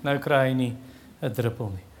 nou kry hy nie 'n druppel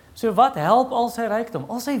nie. So wat help al sy rykdom,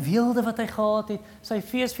 al sy weelde wat hy gehad het, sy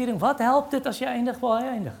feesviering, wat help dit as jy eindig waar hy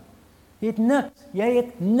eindig? Jy het niks, jy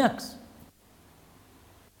het niks.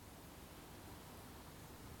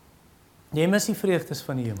 Jy mis die vreugdes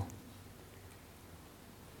van die hemel.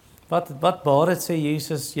 Wat baat dit, sê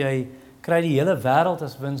Jesus, jy kry die hele wêreld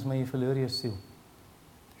as wins, maar jy verloor jou siel.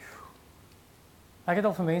 Ek het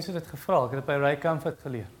al vir mense dit gevra, ek het dit by Ray Comfort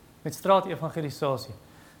geleer, met straat-evangelisasie.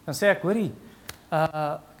 Dan sê ek, hoorie,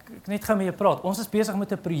 ek net gaan met jou praat, ons is besig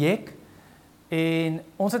met 'n projek, en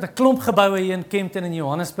ons het 'n klomp geboue hier in Kempton in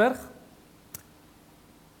Johannesburg,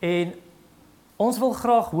 en ons wil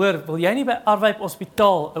graag hoor, wil jy nie by Arwyp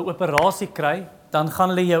Hospitaal 'n operasie kry, dan gaan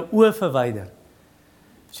hulle jou oë verwyder.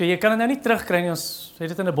 So jy kan dit nou nie terugkry nie, ons het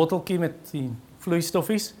dit in 'n botteltjie met die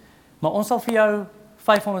vloeistoffies, maar ons sal vir jou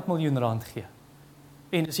 500 miljoen rand gee.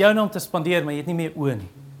 En dis jou nou om te spandeer, maar jy het nie meer oë nie.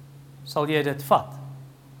 Sal jy dit vat?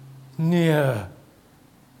 Nee.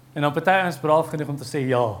 En dan party ons braaf genoeg om te sê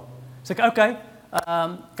ja. So ek, okay,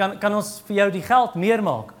 kan ons vir jou die geld meer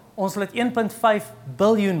maak? Ons wil dit 1.5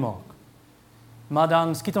 biljoen maak. Maar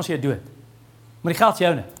dan skiet ons jou dood. Maar die geld is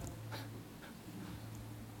joune.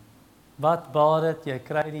 Wat baat dit? Jy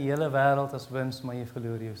kry die hele wêreld as wins, maar jy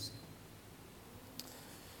verloor jou siel.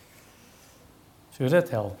 So dit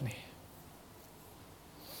help nie.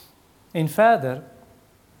 En verder,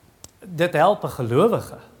 dit help 'n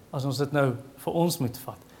gelowige, as ons dit nou vir ons moet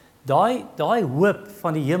vat. Daai hoop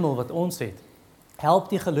van die hemel wat ons het, help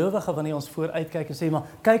die gelowige wanneer ons vooruitkyk en sê, maar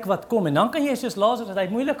kyk wat kom, en dan kan jy soos Lazarus, hy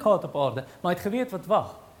het moeilik gehad op aarde, maar hy het geweet wat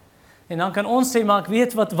wag. En dan kan ons sê, maar ek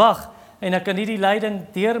weet wat wag, en ek kan nie die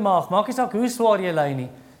lyding deurmaak, maak nie saak hoe swaar jy ly nie,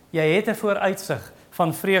 jy het 'n vooruitsig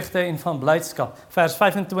van vreugde en van blydskap. Vers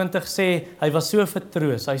 25 sê, hy was so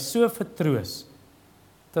vertroos,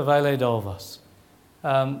 terwyl hy daar was.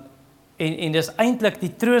 En dis eintlik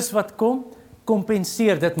die troos wat kom,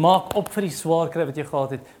 kompenseer, dit maak op vir die swaar kry wat jy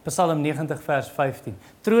gehad het. Psalm 90 vers 15.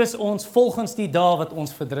 Troos ons volgens die dae wat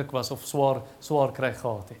ons verdruk was of swaar kry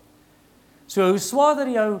gehad het. So hoe swaarder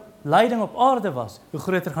jou lyding op aarde was, hoe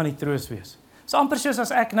groter gaan die troos wees. Dis amper soos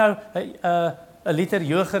as ek nou 'n liter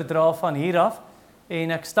yoghurt dra van hier af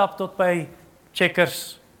en ek stap tot by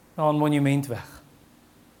Checkers na 'n monumentweg.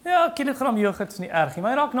 Ja, 'n kilogram yoghurt is nie erg nie,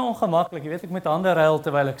 maar hy raak nou ongemaklik, jy weet, ek moet hande ruil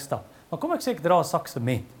terwyl ek stap. Maar kom ek sê ek dra 'n sak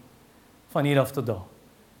sement van hier af tot daar.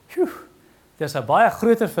 Phew, dis 'n baie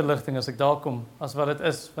groter verligting as ek daar kom as wat dit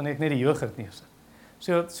is wanneer ek net die yoghurt neersit.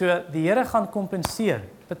 So die Here gaan kompenseer.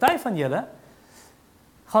 Party van julle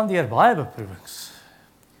gaan deur baie beproewings.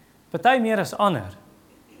 Party meer as ander.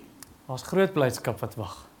 Daar's groot blydskap wat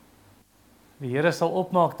wag. Die Here sal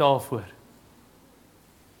opmaak daarvoor.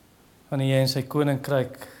 Wanneer jy in sy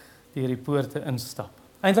koninkryk deur die poorte instap.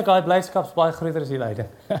 Eintlik daai blydskap is baie groter as die lyding.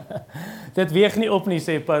 Dit weeg nie op nie,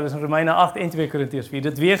 sê Paulus in Romeine 8 en 2 Korintiërs 4.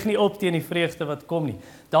 Dit weeg nie op teen die vreugde wat kom nie.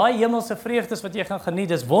 Daai hemelse vreugdes wat jy gaan geniet,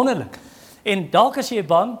 dis wonderlik. En dalk as jy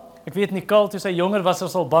bang, ek weet Nicole toe sy jonger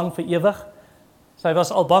was al bang vir ewig. Sy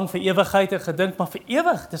was al bang vir ewigheid en gedink, maar vir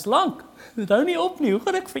ewig, dis lank. Dit hou nie op nie. Hoe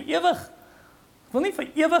gaan ek vir ewig? Ek wil nie vir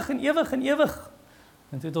ewig en ewig en ewig.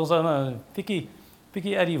 En toe het ons nou 'n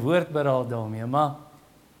bietjie uit die woord beraad daarmee,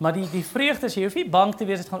 maar die vreugdes, jy hoef nie bang te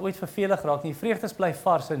wees dit gaan ooit vervelig raak nie. Die vreugdes bly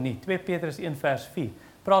vars en nie. 2 Petrus 1 vers 4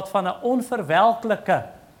 praat van 'n onverwelklike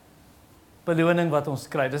beloning wat ons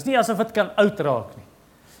kry. Dis nie asof dit kan oud raak nie.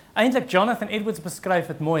 Eintlik Jonathan Edwards beskryf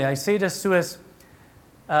dit mooi. Hy sê dis soos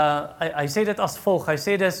hy sê dit as volg. Hy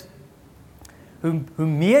sê dis hoe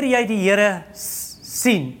meer jy die Here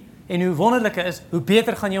sien en hoe wonderliker is, hoe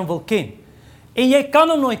beter gaan jy hom wil ken. En jy kan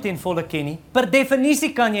hom nooit ten volle ken nie. Per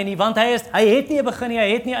definisie kan jy nie, want hy het nie 'n begin nie,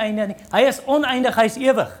 hy het nie 'n einde nie. Hy is oneindig, hy is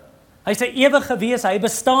ewig. Hy is 'n ewige wese, hy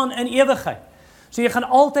bestaan in ewigheid. So jy gaan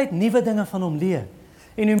altyd nuwe dinge van hom leer.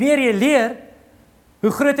 En hoe meer jy leer,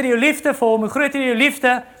 hoe groter jou liefde vir hom, hoe groter jou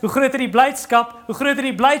liefde, hoe groter die blydskap, hoe groter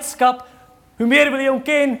die blydskap, hoe meer wil jy hom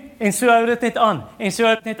ken, en so hou dit net aan, en so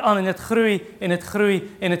hou dit net aan, en dit groei, en dit groei,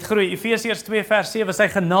 en dit groei. Efesiërs 2 vers 7, sy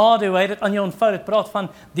genade, hoe hy dit aan jou ontvou, dit praat van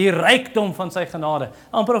die rykdom van sy genade.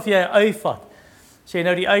 Amper of jy 'n ui vat. As jy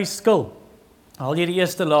nou die ui skil, haal jy die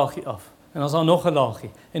eerste laagie af, en dan is daar nog 'n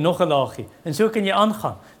laagie, en nog 'n laagie, en so kan jy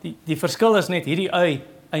aangaan. Die verskil is net, hierdie ui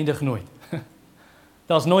eindig nooit.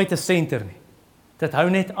 Daar's nooit 'n senter nie. Dit hou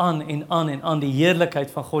net aan en aan en aan, die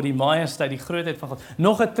heerlikheid van God, die majesteit, die grootheid van God.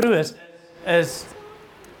 Nog 'n troos is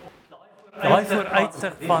daai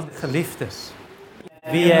vooruitsig van geliefdes.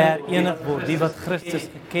 Wie herenig word, die wat Christus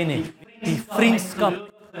geken het, die vriendskap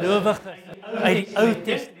gelowiges uit die Ou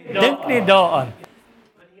Testament. Dink net daaraan.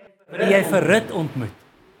 Wie jy vir Rut ontmoet.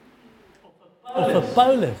 Of vir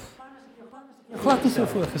Paulus. Glad nie so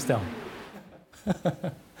voorgestel.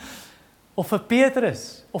 Of vir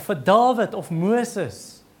Petrus, of vir Dawid, of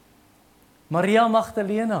Moses, Maria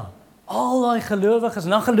Magdalena, al daai gelowiges, en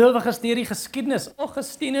dan gelowiges deur die geskiedenis.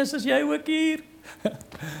 Augustinus is jy ook hier.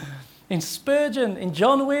 En Spurgeon, en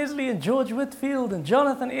John Wesley, en George Whitefield, en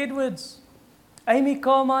Jonathan Edwards, Amy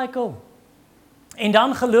Carmichael, en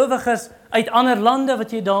dan gelowiges uit ander lande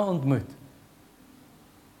wat jy daar ontmoet.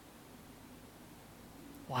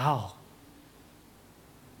 Wow.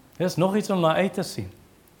 Dis nog iets om na uit te sien.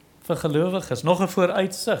 Vir gelowiges, nog 'n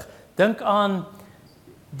vooruitsig. Dink aan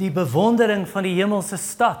die bewondering van die hemelse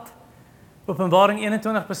stad. Openbaring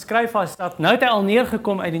 21 beskryf daai stad. Nou het hy al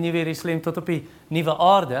neergekom uit die Nuwe Jerusalem tot op die nuwe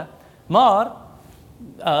aarde, maar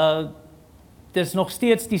dis nog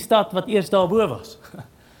steeds die stad wat eers daarbo was.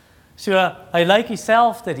 So hy lyk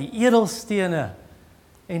dieselfde, die edelstene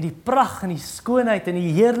en die pragt en die skoonheid en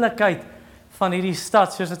die heerlikheid van hierdie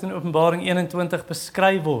stad soos dit in Openbaring 21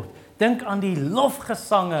 beskryf word. Dink aan die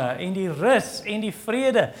lofgesange en die rus en die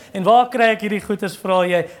vrede. En waar kry ek hierdie goedes, vra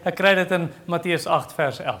jy? Ek kry dit in Matteus 8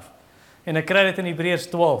 vers 11. En ek kry dit in Hebreërs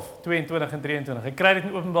 12, 22 en 23. Ek kry dit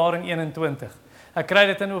in Openbaring 21. Ek kry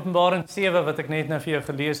dit in Openbaring 7 wat ek net nou vir jou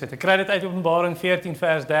gelees het. Ek kry dit uit Openbaring 14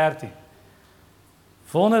 vers 13.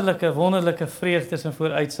 Wonderlike, wonderlike vreugdes en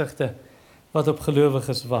vooruitsigte wat op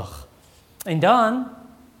gelowiges wag. En dan,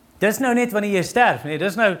 dis nou net wanneer jy sterf, nee,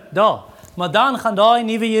 dis nou daar. Maar dan gaan daai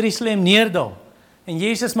nuwe Jerusalem neerdal. En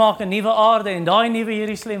Jesus maak 'n nuwe aarde en daai nuwe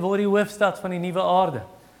Jerusalem word die hoofstad van die nuwe aarde.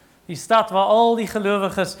 Die stad waar al die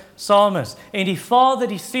gelowiges saam is. En die Vader,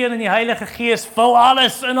 die Seun en die Heilige Gees vul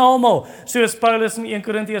alles in almal. Soos Paulus in 1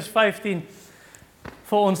 Korintiërs 15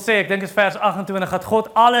 vir ons sê, ek dink is vers 28, dat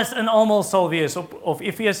God alles in almal sal wees. Of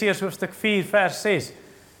Efesiërs hoofstuk 4 vers 6.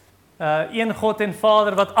 Een God en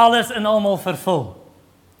Vader wat alles in almal vervul.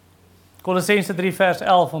 Kolossense 3 vers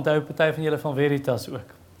 11, onthou party van julle van Veritas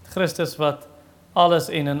ook. Christus wat alles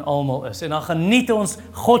en in almal is. En dan geniet ons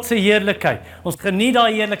God se heerlikheid. Ons geniet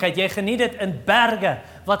daai heerlikheid. Jy geniet dit in berge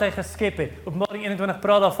wat hy geskep het. Openbaring 21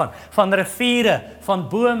 praat daarvan, van riviere, van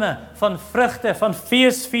bome, van vrugte, van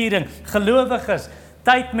feesviering, gelowiges,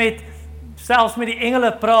 tyd met selfs met die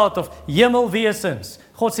engele praat of hemelwesens.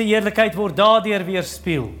 God se heerlikheid word daardeur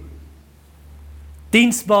weerspieël.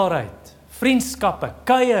 Diensbaarheid, vriendskappe,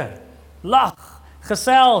 kuier, lag,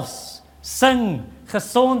 gesels, sing,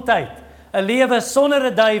 gesondheid, 'n lewe sonder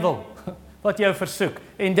 'n duiwel wat jou versoek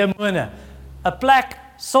en demone, 'n plek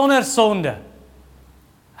sonder sonde.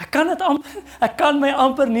 Ek kan my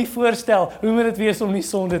amper nie voorstel hoe moet dit wees om nie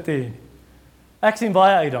sonde te hê nie. Ek sien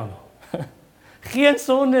baie uit daarna. Geen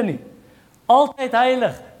sonde nie. Altyd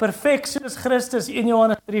heilig, perfek soos Christus, 1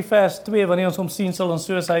 Johannes 3 vers 2, wanneer ons hom sien sal ons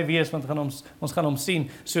soos hy wees, want ons gaan hom sien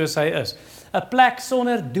soos hy is. 'n Plek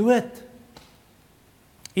sonder dood.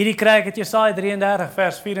 Hierdie kry ek uit Jesaja 33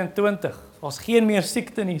 vers 24. Daar's geen meer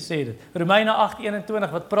siekte nie, sê dit. Romeine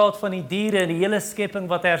 8:21 wat praat van die diere en die hele skepping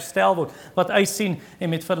wat herstel word, wat uitsien en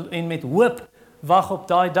met hoop wag op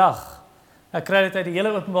daai dag. Ek kry dit uit die hele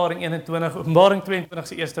Openbaring 21, Openbaring 22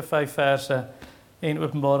 se eerste 5 verse en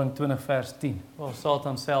Openbaring 20 vers 10, waar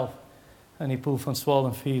Satan self in die poel van swaal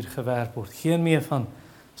en vuur gewerp word. Geen meer van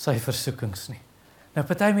sy versoekings nie. Nou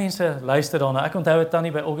party mense luister daarna. Ek onthou 'n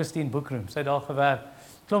tannie by Augustine Bookroom. Sy het daar gewerk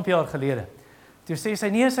klomp jaar gelede. Toe sê sy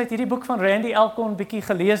nee, sy het hierdie boek van Randy Alcorn bietjie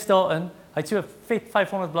gelees daarin. Hy het so 'n vet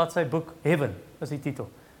 500 bladsy boek, Heaven is die titel.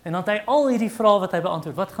 En dan het hy al hierdie vrae wat hy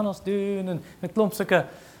beantwoord. Wat gaan ons doen en met klomp sulke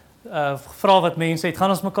vrae wat mense het, gaan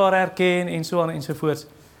ons mekaar herken en so aan en so voort.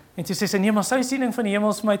 En toe sê sy nee, maar sy siening van die hemel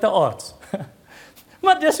is my te aards.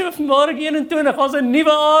 Maar dis Openbaring 21, ons 'n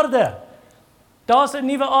nuwe aarde. Daar's 'n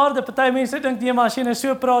nuwe aarde. Party mense dink nee, maar as jy nou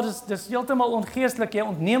so praat, dis heeltemal ongeestelik. Jy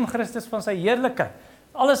ontneem Christus van sy heerlikheid.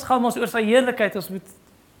 Alles gaan ons oor sy heerlikheid, ons moet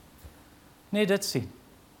net dit sien.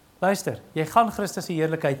 Luister, jy gaan Christus se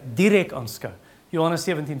heerlikheid direk aanskou. Johannes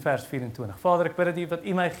 17 vers 24. Vader, ek bid dat U wat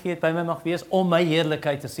U my gee, by my mag wees om my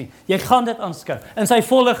heerlikheid te sien. Jy gaan dit aanskou in sy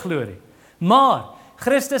volle glorie. Maar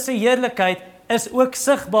Christus se heerlikheid is ook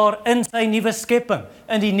sigbaar in sy nuwe skepping,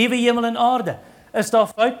 in die nuwe hemel en aarde. Is daar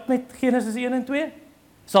fout met Genesis 1 en 2?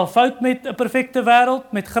 Is daar fout met 'n perfekte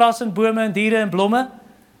wêreld met gras en bome en diere en blomme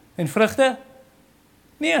en vrugte?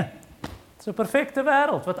 Nee. Dit is 'n perfekte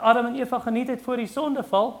wêreld wat Adam en Eva geniet het voor die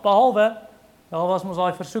sondeval, behalwe daar was mos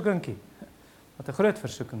daai versoekingkie wat 'n groot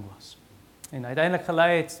versoeking was. En uiteindelik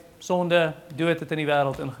gelei het sonde, dood het in die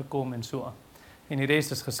wêreld ingekom en so aan. En die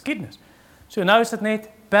res is geskiedenis. So nou is dit net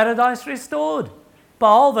paradise restored.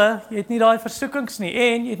 Behalwe jy het nie daai versoekings nie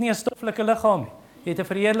en jy het nie 'n stoffelike liggaam nie. Jy het 'n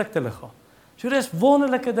verheerlikte liggaam. So dis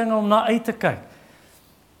wonderlike dinge om na uit te kyk.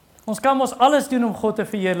 Ons kan mos alles doen om God te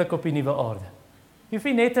verheerlik op die nuwe aarde. Jy hoef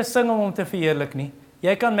nie net te sing om hom te verheerlik nie.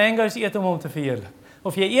 Jy kan mango's eet om hom te verheerlik.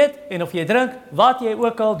 Of jy eet en of jy drink, wat jy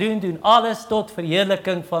ook al doen alles tot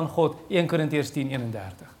verheerliking van God. 1 Korintiërs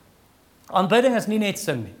 10:31. Aanbidding is nie net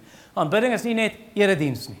sing nie. Aanbidding is nie net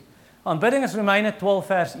erediens nie. Aanbidding is Romeine 12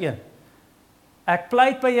 vers 1. Ek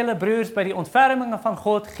pleit by julle broers by die ontferminge van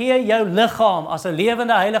God, gee jou liggaam as 'n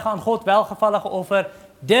lewende heilige aan God welgevallige offer.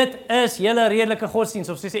 Dit is julle redelike godsdiens,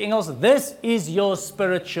 of soos die Engels, this is your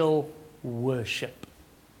spiritual worship.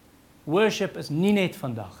 Worship is nie net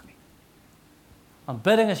vandag nie.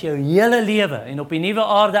 Aanbidding is jou hele lewe en op die nuwe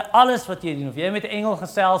aarde alles wat jy doen, of jy met 'n engel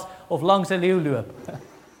gesels of langs 'n leeu loop.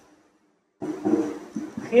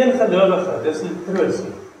 Geen gelowige, dis nie troos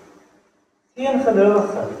nie. Geen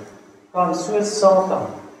gelowige kan soos Satan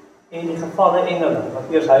en die gevalle engele,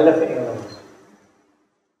 wat eers heilige engele is.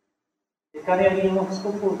 Jy kan nie aan die hemel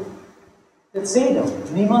geskop word. Dit sê nou,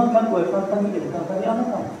 niemand kan oorgaan van die ene kant aan die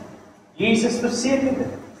ander kant. Jesus verseker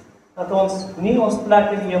dit, dat ons nie ons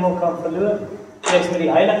plek in die hemel kan verloor. Jy is met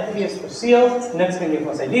die Heilige Gees verseël, niks kan jou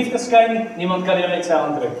van sy liefde skei nie, niemand kan jou uit sy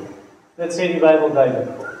hand druk nie. Dit sê die Bybel duidelik.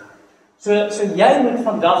 So jy moet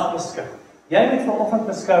vandag beskou. Jy moet vanoggend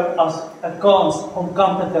beskou as 'n kans om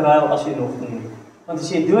kante te ruil as jy nog nie het. Want as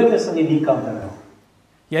jy dood is, sal jy nie kante ruil.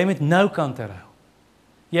 Jy moet nou kante ruil.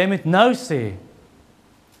 Jy moet nou sê,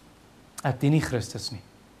 ek dien nie Christus nie.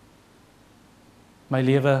 My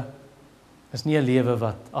lewe is nie 'n lewe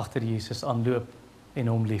wat agter Jesus aanloop en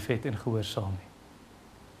hom liefhet en gehoorsaam nie.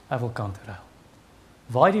 Hy wil kante ruil.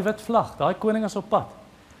 Waai die wit vlag, daai koning is op pad.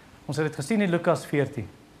 Ons het dit gesien in Lukas 14.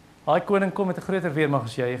 Daai koning kom met 'n groter weermag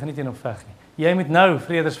as jy gaan nie teen hom veg nie. Jy moet nou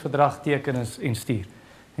vredesverdrag teken en stuur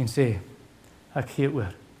en sê, ek gee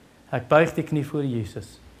oor. Ek buig die knie voor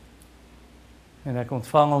Jesus. En ek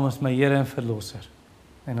ontvang hom as my Here en Verlosser.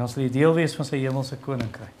 En dan sal jy deel wees van sy hemelse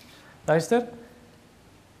koninkryk. Luister,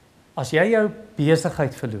 as jy jou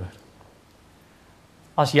besigheid verloor,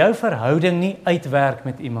 as jou verhouding nie uitwerk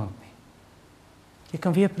met iemand nie, jy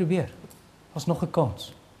kan weer probeer. Daar's nog 'n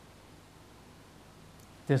kans.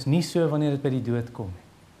 Dit is nie so wanneer dit by die dood kom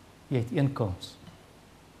nie. Jy het een kans.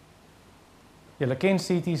 Julle ken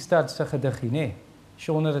C.T. Studd se gediggie, nê?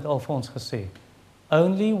 Sean het dit al vir ons gesê.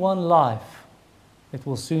 Only one life, it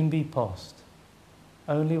will soon be past.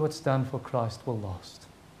 Only what's done for Christ will last.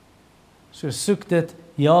 So soek dit,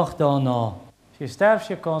 jaag daarna. As jy sterf,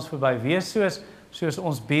 jy kans verby. Wees soos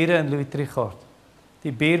ons bure in Louis Trichardt.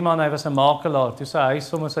 Die buurman, hy was 'n makelaar, toe sy huis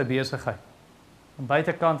sommer sy besigheid. Aan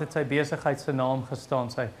buitekant het sy besigheid se naam gestaan,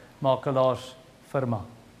 sy makelaarsfirma.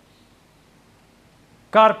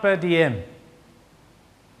 Carpe diem.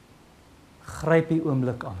 Gryp die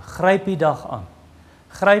oomblik aan, gryp die dag aan.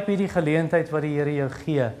 Gryp hierdie geleentheid wat die Here jou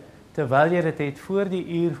gee, terwyl jy dit het voor die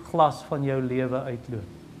uurglas van jou lewe uitloop.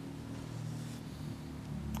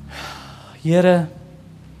 Here,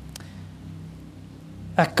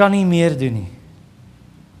 ek kan nie meer doen nie.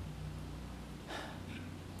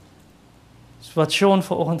 Dis wat Sean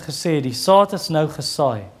vanoggend gesê het, die saad is nou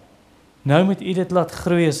gesaai. Nou moet u dit laat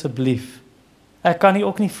groei asseblief. Ek kan nie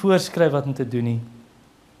ook nie voorskryf wat om te doen nie.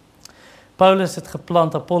 Paulus het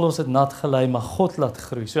geplant, Apollos het nat gelei, maar God laat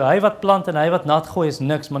groei. So hy wat plant en hy wat nat gooi is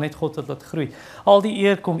niks, maar net God wat laat groei. Al die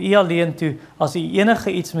eer kom u alleen toe, as u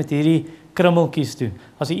enige iets met hierdie krummeltjies doen,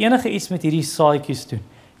 as u enige iets met hierdie saadjies doen.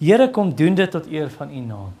 Here, kom doen dit tot eer van u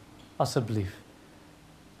naam, asseblief.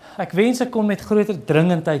 Ek wens ek kon met groter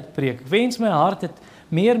dringendheid preek. Ek wens my hart het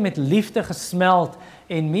meer met liefde gesmeld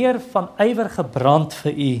en meer van ywer gebrand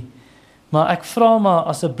vir u. Maar ek vra maar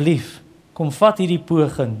asseblief, kom vat hierdie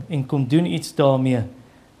poging en kom doen iets daarmee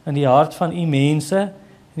in die hart van u mense,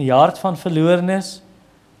 in die hart van verloornes,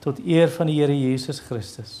 tot eer van die Here Jesus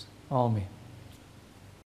Christus. Amen.